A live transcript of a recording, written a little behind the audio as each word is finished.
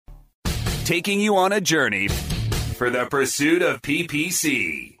taking you on a journey for the pursuit of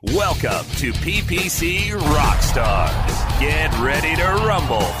PPC. Welcome to PPC Rockstars. Get ready to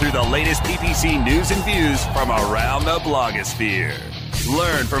rumble through the latest PPC news and views from around the blogosphere.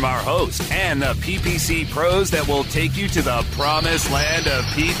 Learn from our host and the PPC pros that will take you to the promised land of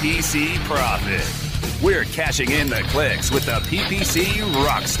PPC profit. We're cashing in the clicks with the PPC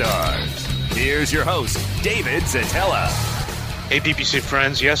Rockstars. Here's your host, David Zetela. Hey, PPC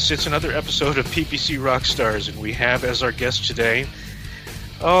friends. Yes, it's another episode of PPC Rockstars, and we have as our guest today,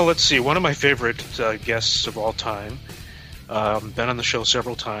 one of my favorite guests of all time. Been on the show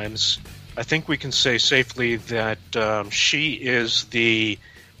several times. I think we can say safely that she is the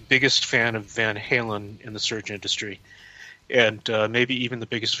biggest fan of Van Halen in the search industry, and maybe even the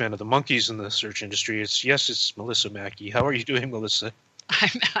biggest fan of the Monkees in the search industry. It's Melissa Mackey. How are you doing, Melissa?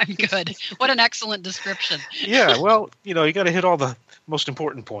 I'm good. What an excellent description. Yeah, well, you got to hit all the most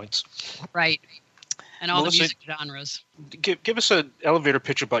important points. Right. And all Melissa, the music genres. Give us an elevator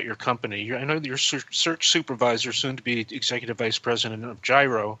pitch about your company. I know you're search supervisor, soon to be executive vice president of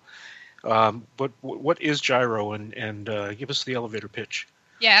Gyro. But what is Gyro, and give us the elevator pitch.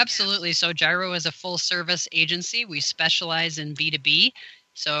 Yeah, absolutely. So Gyro is a full-service agency. We specialize in B2B.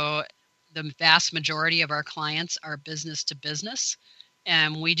 So the vast majority of our clients are business to business.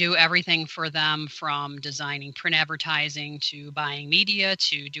 And we do everything for them, from designing print advertising to buying media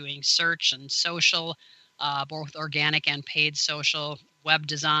to doing search and social, both organic and paid social, web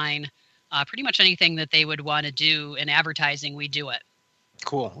design, pretty much anything that they would want to do in advertising, we do it.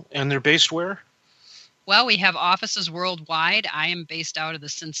 Cool. And they're based where? Well, we have offices worldwide. I am based out of the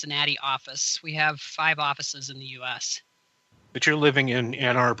Cincinnati office. We have 5 offices in the U.S. But you're living in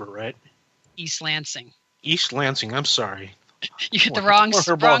Ann Arbor, right? East Lansing. East Lansing. I'm sorry. You get the wrong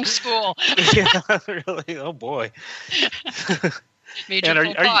school. Yeah, really. Oh, boy. Major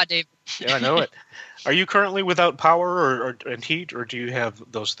faux pas, David. Yeah, I know it. Are you currently without power and heat, or do you have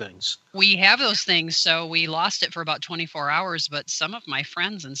those things? We have those things. So we lost it for about 24 hours, but some of my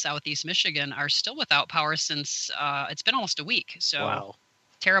friends in Southeast Michigan are still without power since it's been almost a week. So wow.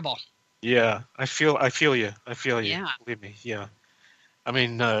 Terrible. Yeah, I feel you. Yeah. Believe me. Yeah. I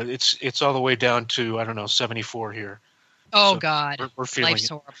mean, it's all the way down to 74 here. Oh, so God. We're feeling Life's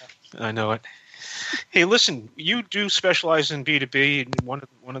it. horrible. I know it. Hey, listen, you do specialize in B2B, one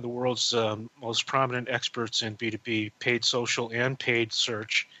of the world's most prominent experts in B2B, paid social and paid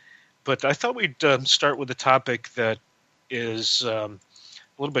search. But I thought we'd start with a topic that is a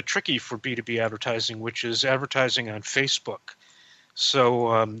little bit tricky for B2B advertising, which is advertising on Facebook.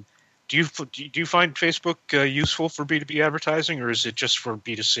 So do you find Facebook useful for B2B advertising, or is it just for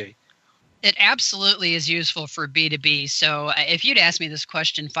B2C? It absolutely is useful for B2B. So if you'd asked me this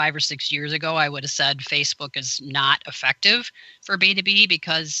question 5 or 6 years ago, I would have said Facebook is not effective for B2B,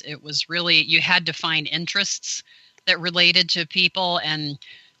 because it was really, you had to find interests that related to people and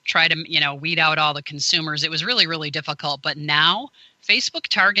try to, weed out all the consumers. It was really, really difficult. But now Facebook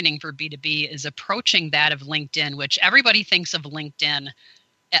targeting for B2B is approaching that of LinkedIn, which everybody thinks of LinkedIn.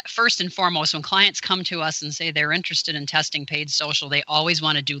 First and foremost, when clients come to us and say they're interested in testing paid social, they always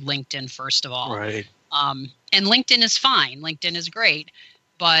want to do LinkedIn first of all. Right. And LinkedIn is fine. LinkedIn is great.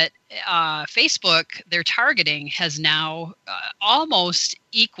 But Facebook, their targeting has now almost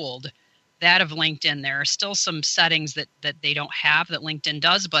equaled that of LinkedIn. There are still some settings that they don't have that LinkedIn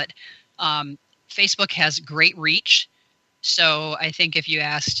does, but Facebook has great reach. So I think if you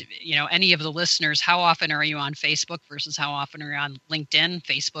asked, any of the listeners, how often are you on Facebook versus how often are you on LinkedIn,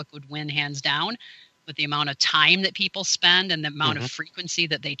 Facebook would win hands down with the amount of time that people spend and the amount of frequency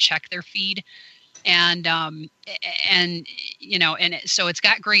that they check their feed. And so it's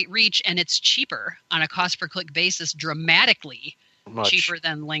got great reach, and it's cheaper on a cost per click basis, dramatically cheaper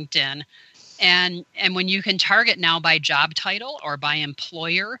than LinkedIn. And when you can target now by job title or by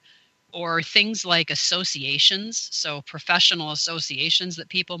employer, or things like associations, so professional associations that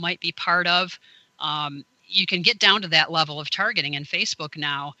people might be part of, you can get down to that level of targeting in Facebook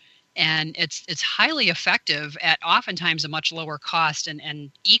now, and it's highly effective at oftentimes a much lower cost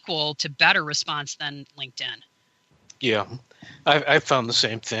and equal to better response than LinkedIn. Yeah, I found the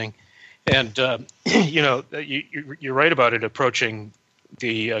same thing, and you're right about it approaching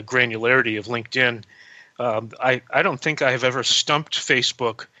the granularity of LinkedIn. I don't think I have ever stumped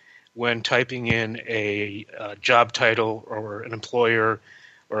Facebook when typing in a job title or an employer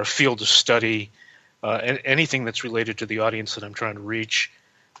or a field of study, anything that's related to the audience that I'm trying to reach.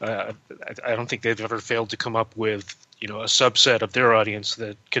 I don't think they've ever failed to come up with, a subset of their audience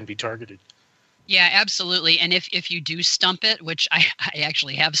that can be targeted. Yeah, absolutely. And if you do stump it, which I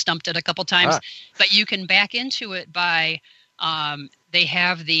actually have stumped it a couple times, but you can back into it by they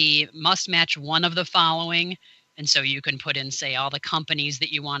have the must match one of the following. And so you can put in, say, all the companies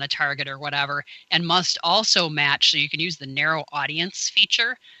that you want to target or whatever, and must also match. So you can use the narrow audience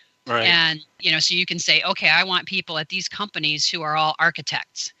feature. Right. And, so you can say, okay, I want people at these companies who are all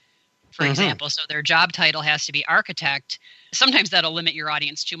architects, for example. So their job title has to be architect. Sometimes that'll limit your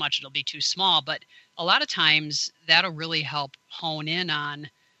audience too much. It'll be too small. But a lot of times that'll really help hone in on,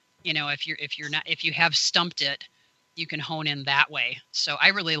 if you have stumped it, you can hone in that way. So I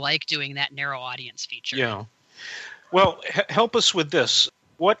really like doing that narrow audience feature. Yeah. Well, help us with this.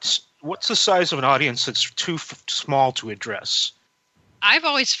 What's the size of an audience that's too small to address? I've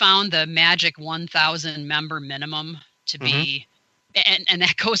always found the magic 1,000 member minimum to be, and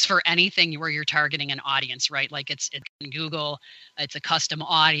that goes for anything where you're targeting an audience, right? Like it's in Google, it's a custom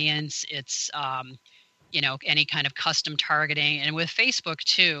audience, it's any kind of custom targeting, and with Facebook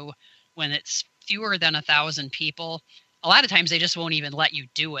too, when it's fewer than 1,000 people, a lot of times they just won't even let you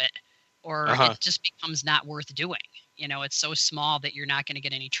do it. Or it just becomes not worth doing. It's so small that you're not going to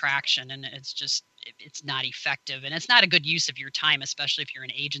get any traction, and it's not effective, and it's not a good use of your time, especially if you're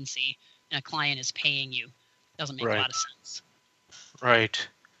an agency and a client is paying you. It doesn't make a lot of sense. Right.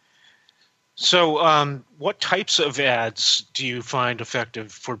 So what types of ads do you find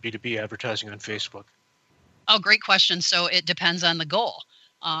effective for B2B advertising on Facebook? Oh, great question. So it depends on the goal.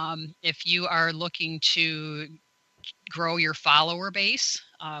 If you are looking to grow your follower base,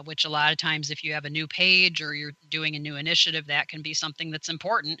 which a lot of times if you have a new page or you're doing a new initiative, that can be something that's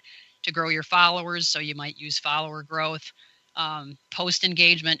important to grow your followers. So you might use follower growth. Post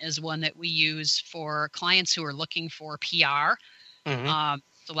engagement is one that we use for clients who are looking for PR. So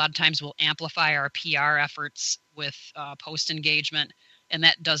a lot of times we'll amplify our PR efforts with post engagement, and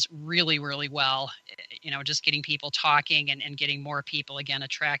that does really, really well. Just getting people talking and getting more people, again,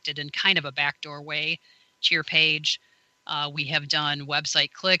 attracted in kind of a backdoor way to your page. We have done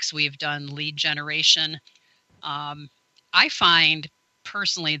website clicks. We've done lead generation. I find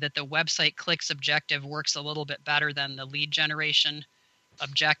personally that the website clicks objective works a little bit better than the lead generation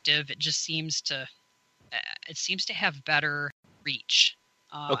objective. It just seems to have better reach.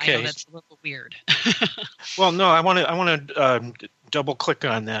 Okay. I know that's a little weird. Well, no, I want to double click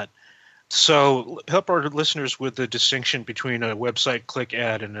on that. So help our listeners with the distinction between a website click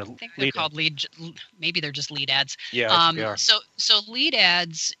ad and a I think they're called lead. Maybe they're just lead ads. Yeah, they are. So lead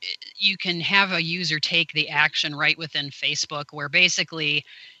ads, you can have a user take the action right within Facebook, where basically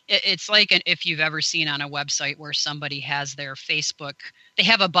it's like if you've ever seen on a website where somebody has their Facebook, they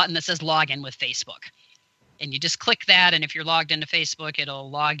have a button that says login with Facebook. And you just click that, and if you're logged into Facebook, it'll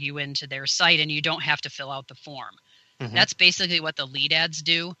log you into their site, and you don't have to fill out the form. That's basically what the lead ads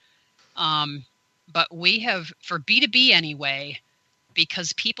do. But we have, for B2B anyway,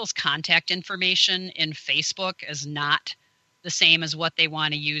 because people's contact information in Facebook is not the same as what they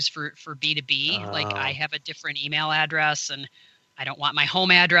want to use for B2B. Like I have a different email address, and I don't want my home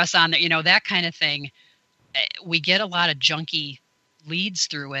address on there, that kind of thing. We get a lot of junky leads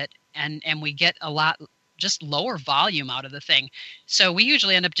through it, and we get a lot just lower volume out of the thing. So we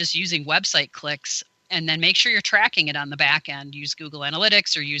usually end up just using website clicks, and then make sure you're tracking it on the back end. Use Google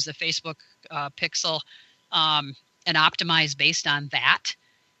Analytics or use the Facebook Pixel and optimize based on that.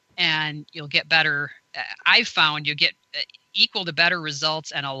 And you'll get better. I've found you get equal to better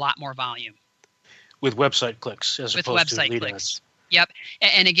results and a lot more volume. With website clicks as opposed to lead ads. Yep.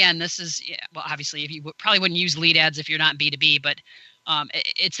 And again, this is, well, obviously, if you probably wouldn't use lead ads if you're not B2B, but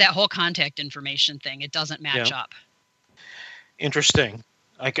it's that whole contact information thing. It doesn't match up. Interesting.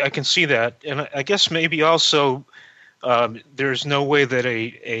 I can see that, and I guess maybe also there's no way that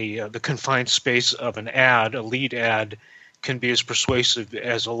the confined space of an ad, a lead ad, can be as persuasive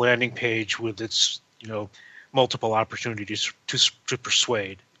as a landing page with its multiple opportunities to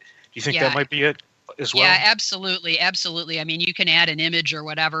persuade. Do you think that might be it as well? Yeah, absolutely. I mean, you can add an image or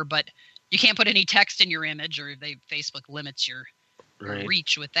whatever, but you can't put any text in your image, or Facebook limits your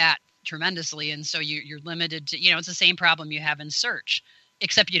reach with that tremendously, and so you're limited to. It's the same problem you have in search.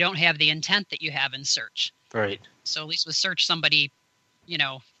 Except you don't have the intent that you have in search. Right. So at least with search, somebody,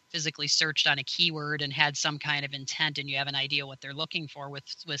 physically searched on a keyword and had some kind of intent, and you have an idea what they're looking for. With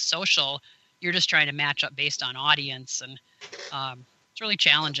social, you're just trying to match up based on audience, and it's really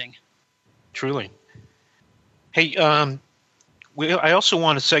challenging. Truly. Hey, I also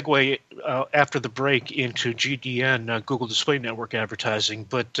want to segue after the break into GDN, Google Display Network advertising.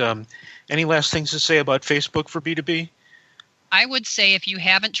 But any last things to say about Facebook for B2B? I would say if you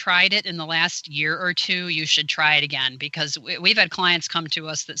haven't tried it in the last year or two, you should try it again, because we've had clients come to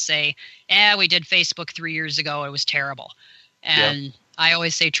us that say, we did Facebook 3 years ago. It was terrible. And I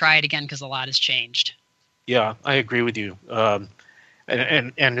always say try it again because a lot has changed. Yeah, I agree with you.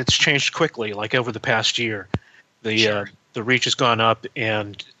 and it's changed quickly. Like over the past year, the reach has gone up,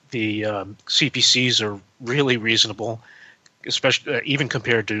 and the CPCs are really reasonable, especially even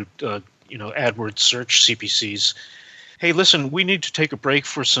compared to AdWords search CPCs. Hey, listen, we need to take a break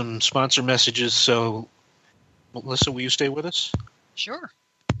for some sponsor messages. So, Melissa, will you stay with us? Sure.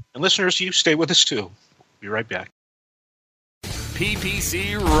 And listeners, you stay with us too. Be right back.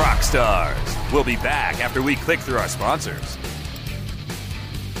 PPC Rockstars. We'll be back after we click through our sponsors.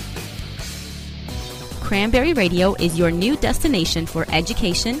 Cranberry Radio is your new destination for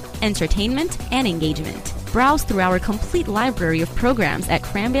education, entertainment, and engagement. Browse through our complete library of programs at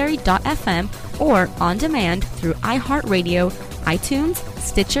cranberry.fm or on demand through iHeartRadio, iTunes,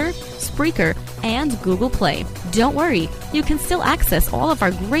 Stitcher, Spreaker, and Google Play. Don't worry, you can still access all of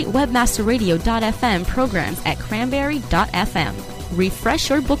our great webmasterradio.fm programs at cranberry.fm. Refresh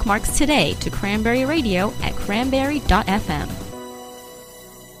your bookmarks today to Cranberry Radio at cranberry.fm.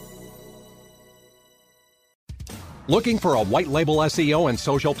 Looking for a white label SEO and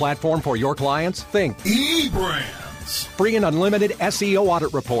social platform for your clients? Think eBrands. Free and unlimited SEO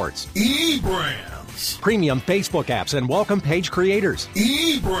audit reports. eBrands. Premium Facebook apps and welcome page creators.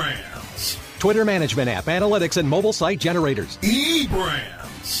 eBrands. Twitter management app, analytics, and mobile site generators.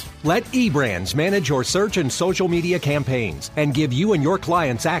 eBrands. Let eBrands manage your search and social media campaigns and give you and your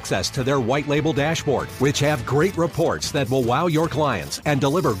clients access to their white label dashboard, which have great reports that will wow your clients and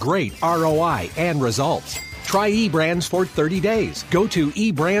deliver great ROI and results. Try eBrands for 30 days. Go to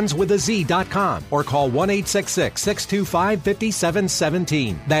eBrandsWithAZ.com or call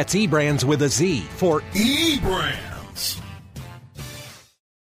 1-866-625-5717. That's eBrands with a Z for eBrands.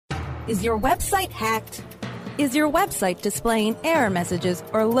 Is your website hacked? Is your website displaying error messages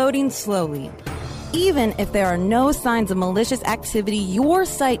or loading slowly? Even if there are no signs of malicious activity, your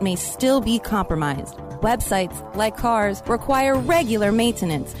site may still be compromised. Websites, like cars, require regular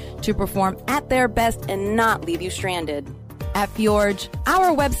maintenance to perform at their best and not leave you stranded. At Fjorge,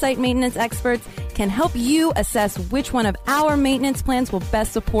 our website maintenance experts can help you assess which one of our maintenance plans will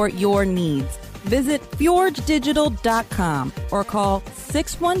best support your needs. Visit fjorgedigital.com or call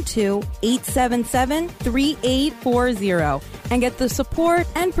 612-877-3840 and get the support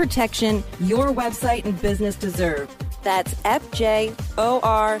and protection your website and business deserve. That's FJORGE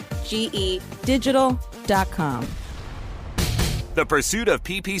digital.com. The pursuit of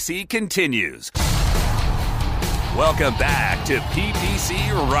PPC continues. Welcome back to PPC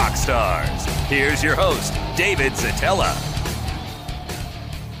Rockstars. Here's your host, David Zatella.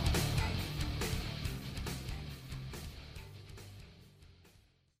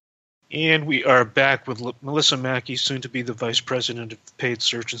 And we are back with Melissa Mackey, soon to be the Vice President of Paid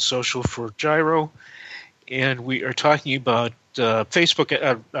Search and Social for Gyro. And we are talking about Facebook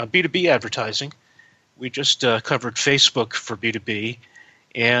B2B advertising. We just covered Facebook for B2B.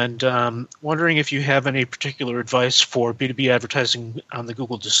 And wondering if you have any particular advice for B2B advertising on the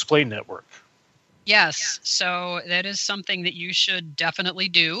Google Display Network. Yes, so that is something that you should definitely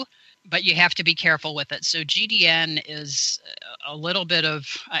do, but you have to be careful with it. So GDN is a little bit of,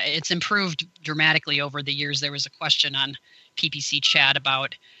 it's improved dramatically over the years. There was a question on PPC chat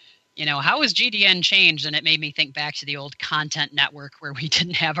about, how has GDN changed? And it made me think back to the old content network where we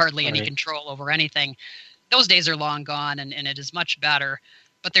didn't have hardly any control over anything. Those days are long gone, and it is much better.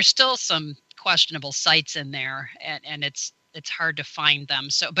 But there's still some questionable sites in there, and it's hard to find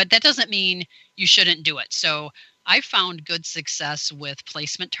them. So, but that doesn't mean you shouldn't do it. So I found good success with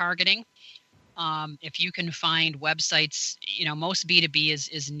placement targeting. If you can find websites, most B2B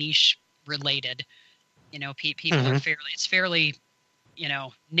is niche related. People are fairly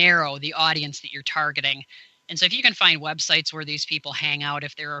narrow, the audience that you're targeting. And so if you can find websites where these people hang out,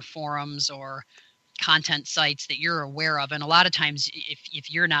 if there are forums or content sites that you're aware of, and a lot of times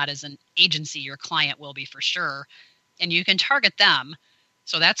if you're not as an agency, your client will be for sure, and you can target them.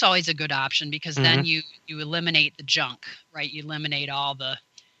 So that's always a good option, because then you eliminate the junk, right? You eliminate all the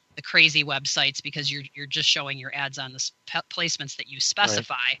crazy websites, because you're just showing your ads on the placements that you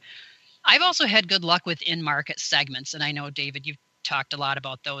specify. Right. I've also had good luck with in-market segments, and I know, David, you've talked a lot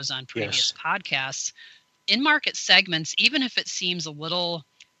about those on previous podcasts. In-market segments, even if it seems a little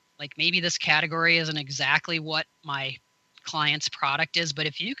like maybe this category isn't exactly what my client's product is, but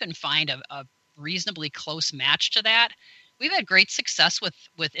if you can find a reasonably close match to that, we've had great success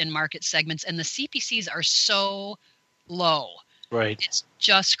with in-market segments, and the CPCs are so low. Right. It's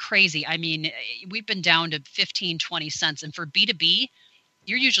just crazy. I mean, we've been down to 15, 20 cents, and for B2B,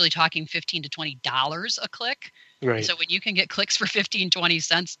 you're usually talking $15 to $20 a click. Right. So when you can get clicks for 15, 20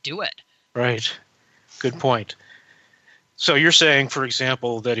 cents, do it. Right. Good point. So you're saying, for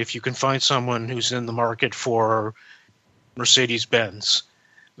example, that if you can find someone who's in the market for Mercedes-Benz,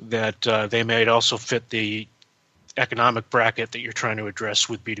 that they might also fit the economic bracket that you're trying to address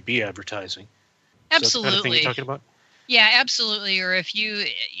with B2B advertising. Absolutely. Is that the kind of thing you're talking about? Yeah, absolutely. Or if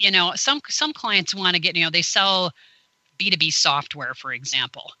some clients want to get, they sell B2B software, for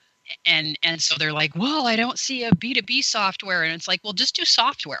example. And so they're like, well, I don't see a B2B software. And it's like, well, just do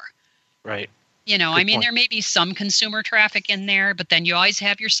software. Right. Good point. There may be some consumer traffic in there, but then you always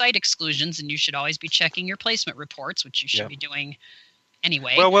have your site exclusions, and you should always be checking your placement reports, which you should be doing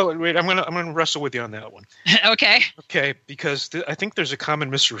anyway. Well, wait. I'm gonna wrestle with you on that one. Okay. Okay, because I think there's a common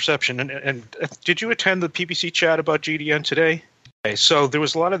misperception. And did you attend the PPC chat about GDN today? Okay, so there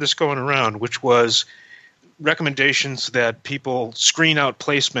was a lot of this going around, which was recommendations that people screen out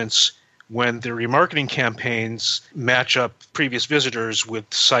placements when their remarketing campaigns match up previous visitors with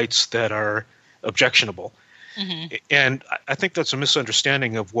sites that are objectionable. Mm-hmm. And I think that's a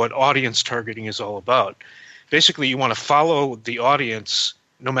misunderstanding of what audience targeting is all about. Basically, you want to follow the audience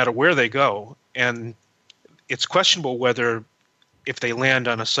no matter where they go, and it's questionable whether if they land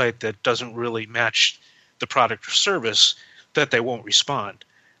on a site that doesn't really match the product or service, that they won't respond.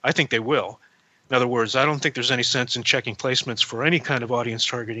 I think they will. In other words, I don't think there's any sense in checking placements for any kind of audience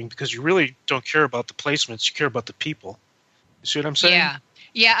targeting because you really don't care about the placements, you care about the people. You see what I'm saying?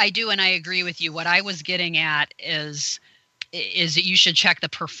 Yeah, I do, and I agree with you. What I was getting at is that you should check the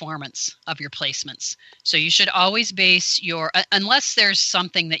performance of your placements. So you should always base your, unless there's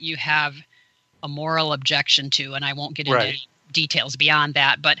something that you have a moral objection to, and I won't get into details beyond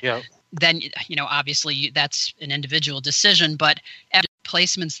that, but then, obviously that's an individual decision, but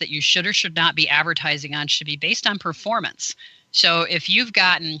placements that you should or should not be advertising on should be based on performance. So if you've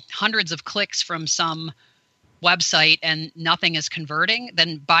gotten hundreds of clicks from some website and nothing is converting,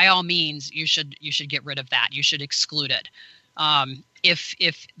 then by all means you should get rid of that. You should exclude it.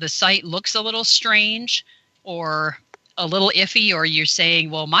 If the site looks a little strange or a little iffy, or you're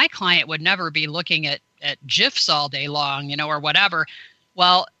saying, well, my client would never be looking at GIFs all day long, or whatever.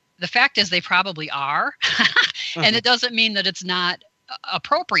 Well, the fact is they probably are. And it doesn't mean that it's not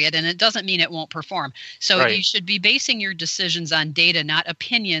appropriate, and it doesn't mean it won't perform. So you should be basing your decisions on data, not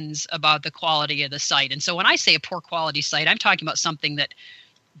opinions about the quality of the site. And so when I say a poor quality site, I'm talking about something that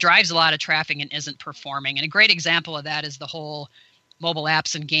drives a lot of traffic and isn't performing. And a great example of that is the whole mobile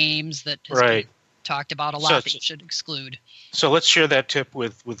apps and games that has been talked about a lot that you should exclude. So let's share that tip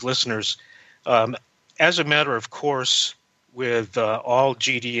with listeners. As a matter of course, with all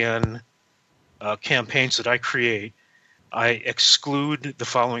GDN campaigns that I create, I exclude the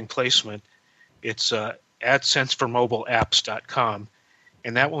following placement. It's AdSense for mobileapps.com,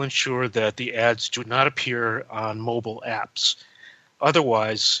 and that will ensure that the ads do not appear on mobile apps.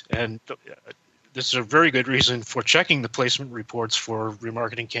 Otherwise, and this is a very good reason for checking the placement reports for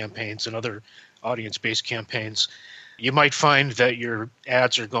remarketing campaigns and other audience-based campaigns, you might find that your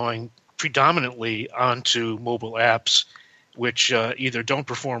ads are going predominantly onto mobile apps, which either don't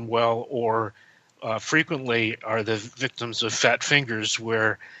perform well or frequently are the victims of fat fingers,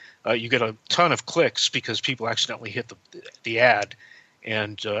 where you get a ton of clicks because people accidentally hit the ad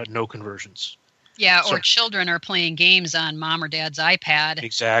and no conversions. Yeah, or children are playing games on mom or dad's iPad.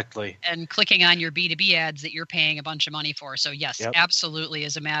 Exactly. And clicking on your B2B ads that you're paying a bunch of money for. So yes, absolutely,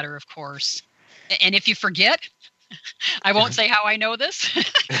 as a matter of course. And if you forget, I won't say how I know this.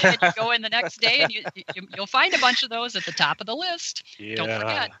 And you go in the next day and you'll find a bunch of those at the top of the list. Yeah. Don't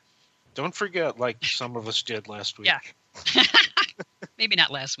forget. Don't forget, like some of us did last week. Yeah. Maybe not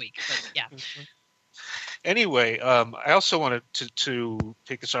last week, but yeah. Anyway, I also wanted to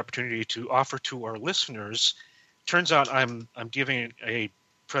take this opportunity to offer to our listeners. Turns out I'm giving a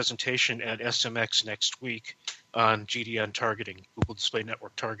presentation at SMX next week on GDN targeting, Google Display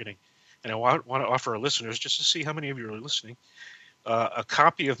Network targeting. And I want to offer our listeners, just to see how many of you are listening, a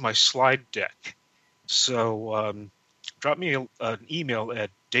copy of my slide deck. So drop me an email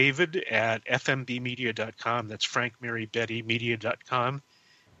at david@fmbmedia.com. That's Frank Mary Betty Media.com.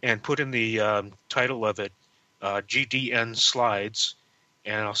 And put in the title of it, GDN Slides,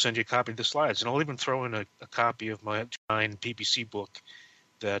 and I'll send you a copy of the slides. And I'll even throw in a copy of my PPC book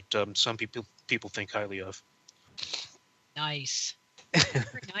that some people think highly of. Nice.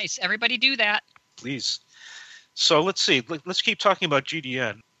 Very nice. Everybody do that. Please. So let's see. Let's keep talking about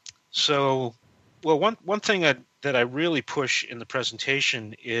GDN. So, well, one thing that I really push in the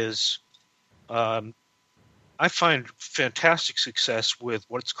presentation is I find fantastic success with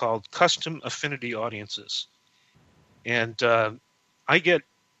what's called custom affinity audiences. And I get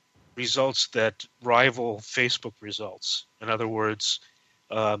results that rival Facebook results. In other words,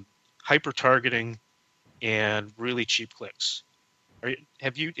 hyper-targeting and really cheap clicks.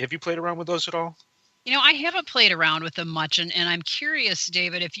 Have you played around with those at all? I haven't played around with them much, and I'm curious,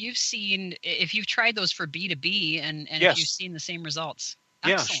 David, if you've tried those for B2B and Yes. if you've seen the same results.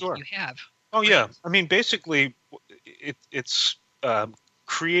 Yeah, Excellent, sure. you have. Oh, yeah. I mean, basically, it's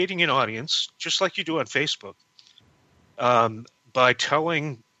creating an audience, just like you do on Facebook, by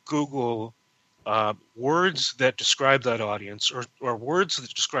telling Google words that describe that audience or words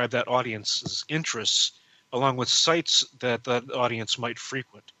that describe that audience's interests, along with sites that audience might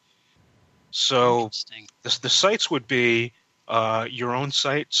frequent. So Interesting. the sites would be your own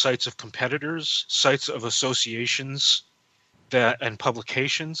site, sites of competitors, sites of associations and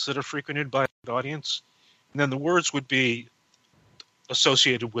publications that are frequented by the audience. And then the words would be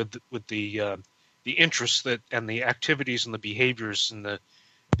associated with the interests and the activities and the behaviors and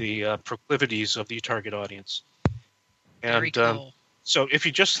the proclivities of the target audience. And Very cool. so if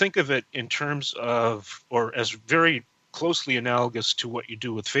you just think of it in terms of, or as very closely analogous to what you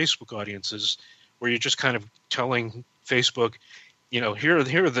do with Facebook audiences, where you're just kind of telling Facebook, here are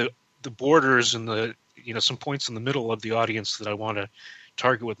the borders and the some points in the middle of the audience that I want to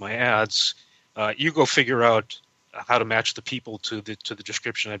target with my ads. You go figure out how to match the people to the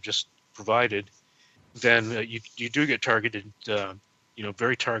description I've just provided. Then you do get targeted,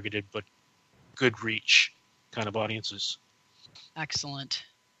 very targeted but good reach kind of audiences. Excellent.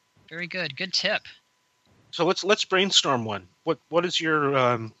 Very good. Good tip. So let's brainstorm one. What is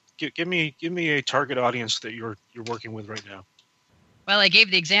your give me a target audience that you're working with right now? Well, I gave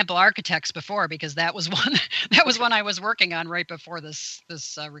the example architects before because that was one I was working on right before this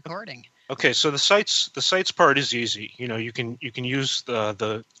recording. Okay, so the sites part is easy. You can use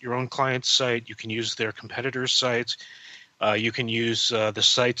your own client's site. You can use their competitors' sites. You can use the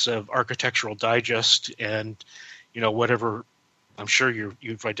sites of Architectural Digest and whatever. I'm sure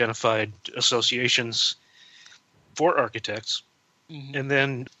you've identified associations for architects, Mm-hmm. and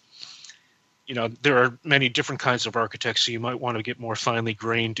then there are many different kinds of architects, so you might want to get more finely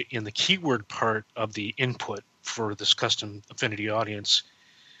grained in the keyword part of the input for this custom affinity audience.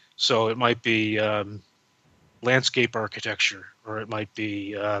 So it might be landscape architecture, or it might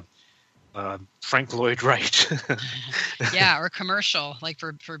be Frank Lloyd Wright. Yeah, or commercial, like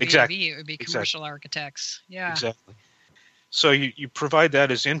for B2B, Exactly. it would be commercial architects. Yeah. Exactly. So you provide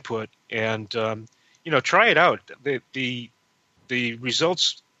that as input, and try it out. The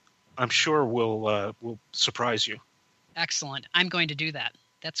results, I'm sure, will surprise you. Excellent. I'm going to do that.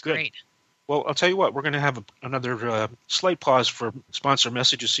 That's Good. great. Well, I'll tell you what. We're going to have another slight pause for sponsor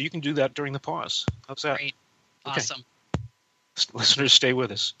messages, so you can do that during the pause. How's that? Great. Okay. Awesome. Listeners, stay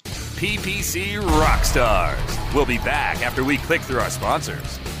with us. PPC Rockstars. We'll be back after we click through our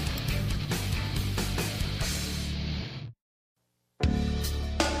sponsors.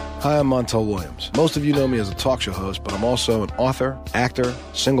 Hi, I'm Montel Williams. Most of you know me as a talk show host, but I'm also an author, actor,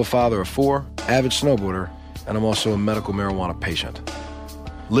 single father of 4, avid snowboarder, and I'm also a medical marijuana patient.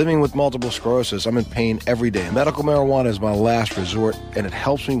 Living with multiple sclerosis, I'm in pain every day. Medical marijuana is my last resort, and it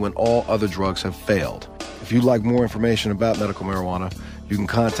helps me when all other drugs have failed. If you'd like more information about medical marijuana, you can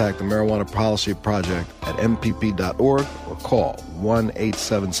contact the Marijuana Policy Project at mpp.org or call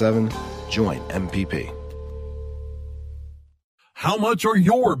 1-877-JOIN-MPP. How much are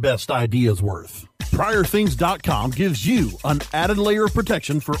your best ideas worth? PriorThings.com gives you an added layer of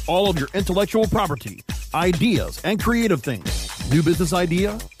protection for all of your intellectual property, ideas, and creative things. New business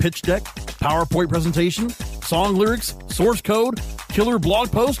idea, pitch deck, PowerPoint presentation, song lyrics, source code, killer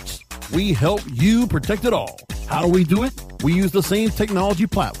blog posts. We help you protect it all. How do we do it? We use the same technology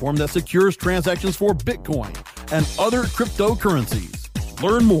platform that secures transactions for Bitcoin and other cryptocurrencies.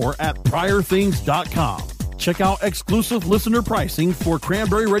 Learn more at PriorThings.com. Check out exclusive listener pricing for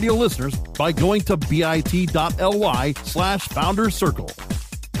Cranberry Radio listeners by going to bit.ly/foundercircle.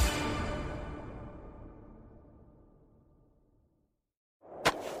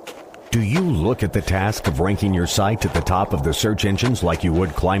 Do you look at the task of ranking your site at the top of the search engines like you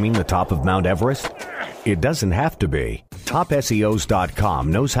would climbing the top of Mount Everest? It doesn't have to be.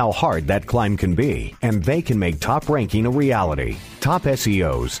 TopSEOs.com knows how hard that climb can be, and they can make top ranking a reality. Top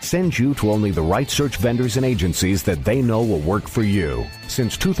SEOs sends you to only the right search vendors and agencies that they know will work for you.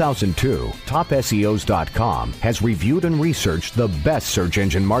 Since 2002, TopSEOs.com has reviewed and researched the best search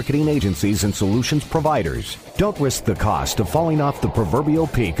engine marketing agencies and solutions providers. Don't risk the cost of falling off the proverbial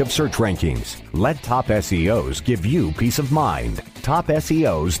peak of search rankings. Let Top SEOs give you peace of mind.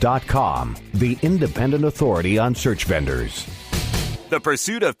 TopSEOs.com, the independent authority on search vendors. The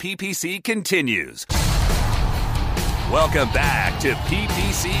pursuit of PPC continues. Welcome back to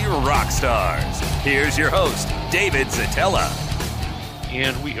PPC Rockstars. Here's your host, David Zatella.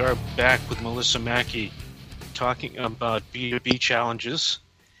 And we are back with Melissa Mackey talking about B2B challenges.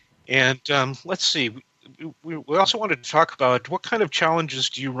 And let's see. We also wanted to talk about what kind of challenges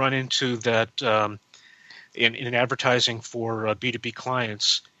do you run into that in advertising for B2B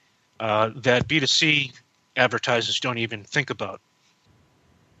clients that B2C advertisers don't even think about?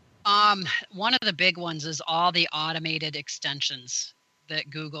 One of the big ones is all the automated extensions that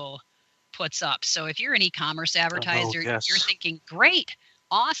Google puts up. So if you're an e-commerce advertiser, yes. You're thinking, great,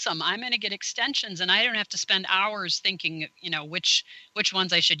 awesome, I'm going to get extensions and I don't have to spend hours thinking, which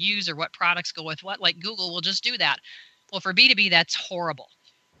ones I should use or what products go with what. Like Google will just do that. Well, for B2B, that's horrible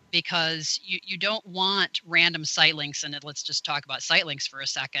because you don't want random site links. And let's just talk about site links for a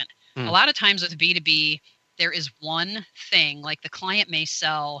second. A lot of times with B2B, there is one thing, like the client may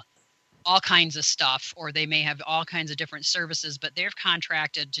sell all kinds of stuff, or they may have all kinds of different services, but they've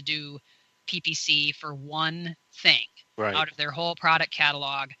contracted to do PPC for one thing out of their whole product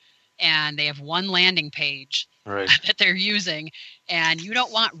catalog. And they have one landing page that they're using, and you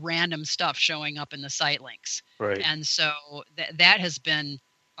don't want random stuff showing up in the site links. Right. And so that has been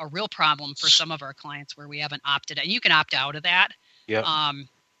a real problem for some of our clients where we haven't opted out. And you can opt out of that. Yeah.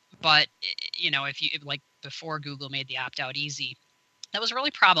 But if you like before Google made the opt out easy, that was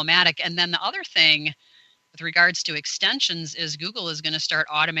really problematic. And then the other thing with regards to extensions is Google is going to start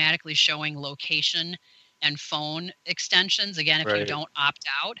automatically showing location and phone extensions again if you don't opt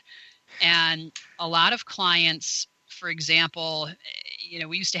out. And a lot of clients, for example,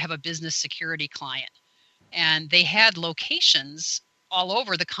 we used to have a business security client, and they had locations all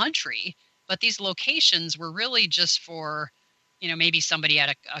over the country, but these locations were really just for maybe somebody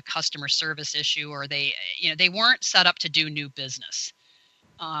had a customer service issue, or they weren't set up to do new business.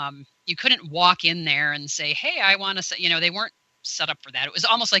 You couldn't walk in there and say, hey, I want to, they weren't set up for that. It was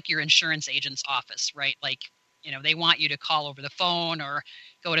almost like your insurance agent's office, right? Like, they want you to call over the phone or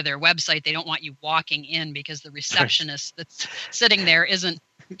go to their website. They don't want you walking in because the receptionist that's sitting there isn't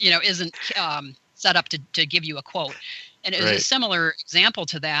set up to give you a quote. And it was a similar example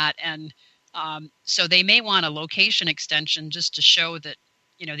to that. And so they may want a location extension just to show that,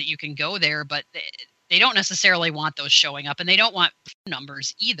 that you can go there, but they don't necessarily want those showing up, and they don't want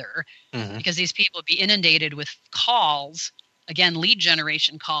numbers either because these people would be inundated with calls, again, lead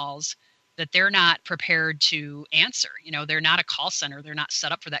generation calls that they're not prepared to answer. They're not a call center. They're not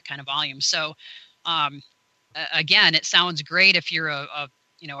set up for that kind of volume. So again, it sounds great if you're a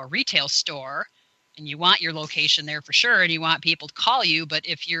retail store and you want your location there for sure, and you want people to call you. But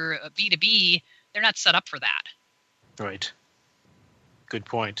if you're a B2B, they're not set up for that. Right. Good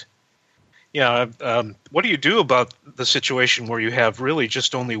point. Yeah. What do you do about the situation where you have really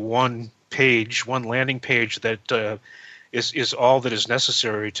just only one landing page that is all that is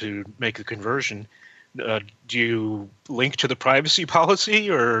necessary to make a conversion? Do you link to the privacy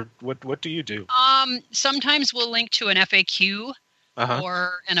policy, or what do you do? Sometimes we'll link to an FAQ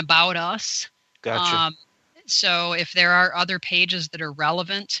or an About Us. Gotcha. So if there are other pages that are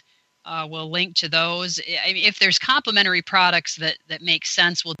relevant, we'll link to those. I mean, if there's complementary products that make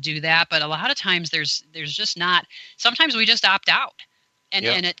sense, we'll do that. But a lot of times there's just not. Sometimes we just opt out. And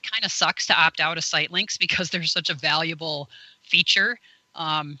it kind of sucks to opt out of site links because they're such a valuable feature.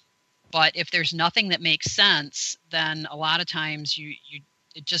 But if there's nothing that makes sense, then a lot of times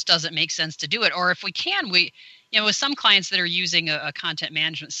it just doesn't make sense to do it. Or if we can, with some clients that are using a content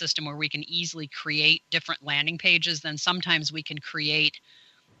management system where we can easily create different landing pages, then sometimes we can create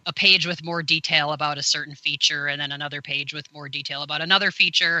a page with more detail about a certain feature and then another page with more detail about another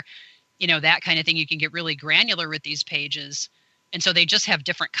feature, that kind of thing. You can get really granular with these pages. And so they just have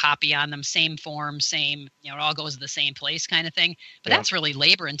different copy on them, same form, same, it all goes to the same place kind of thing. But that's really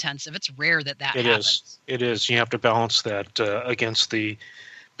labor intensive. It's rare that happens. It is. You have to balance that against the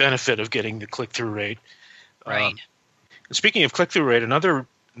benefit of getting the click-through rate. Right. And speaking of click-through rate, another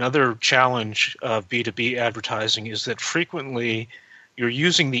challenge of B2B advertising is that frequently you're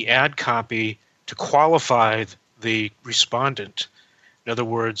using the ad copy to qualify the respondent. In other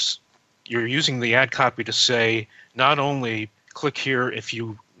words, you're using the ad copy to say not only click here if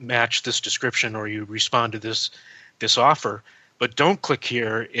you match this description or you respond to this offer, but don't click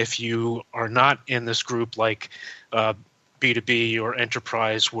here if you are not in this group like B2B or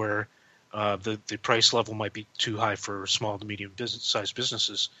enterprise where the price level might be too high for small to medium sized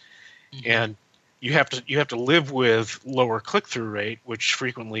businesses. Mm-hmm. And you have to live with lower click-through rate, which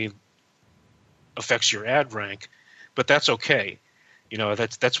frequently affects your ad rank, but that's okay.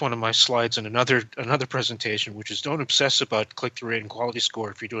 That's one of my slides in another presentation, which is don't obsess about click-through rate and quality score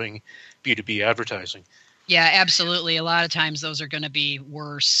if you're doing B2B advertising. Yeah, absolutely. A lot of times those are going to be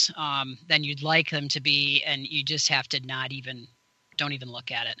worse than you'd like them to be, and you just have to don't even look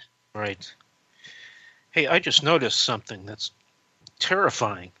at it. Right. Hey, I just noticed something that's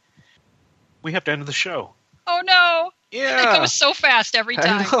terrifying. we have to end the show. Oh no! Yeah, it goes so fast every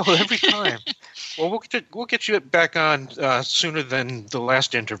time. I know, every time. Well, we'll get you back on sooner than the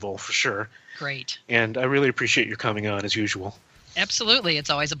last interval for sure. Great. And I really appreciate your coming on as usual. Absolutely, it's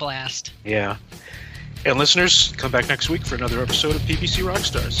always a blast. Yeah. And listeners, come back next week for another episode of PPC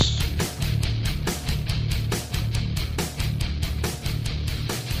Rockstars.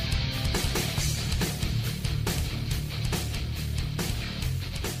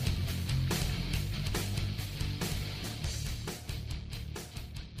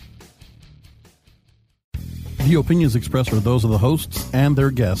 The opinions expressed are those of the hosts and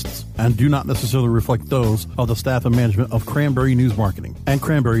their guests and do not necessarily reflect those of the staff and management of Cranberry News Marketing and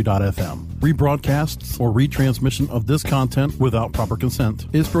Cranberry.fm. Rebroadcasts or retransmission of this content without proper consent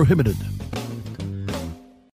is prohibited.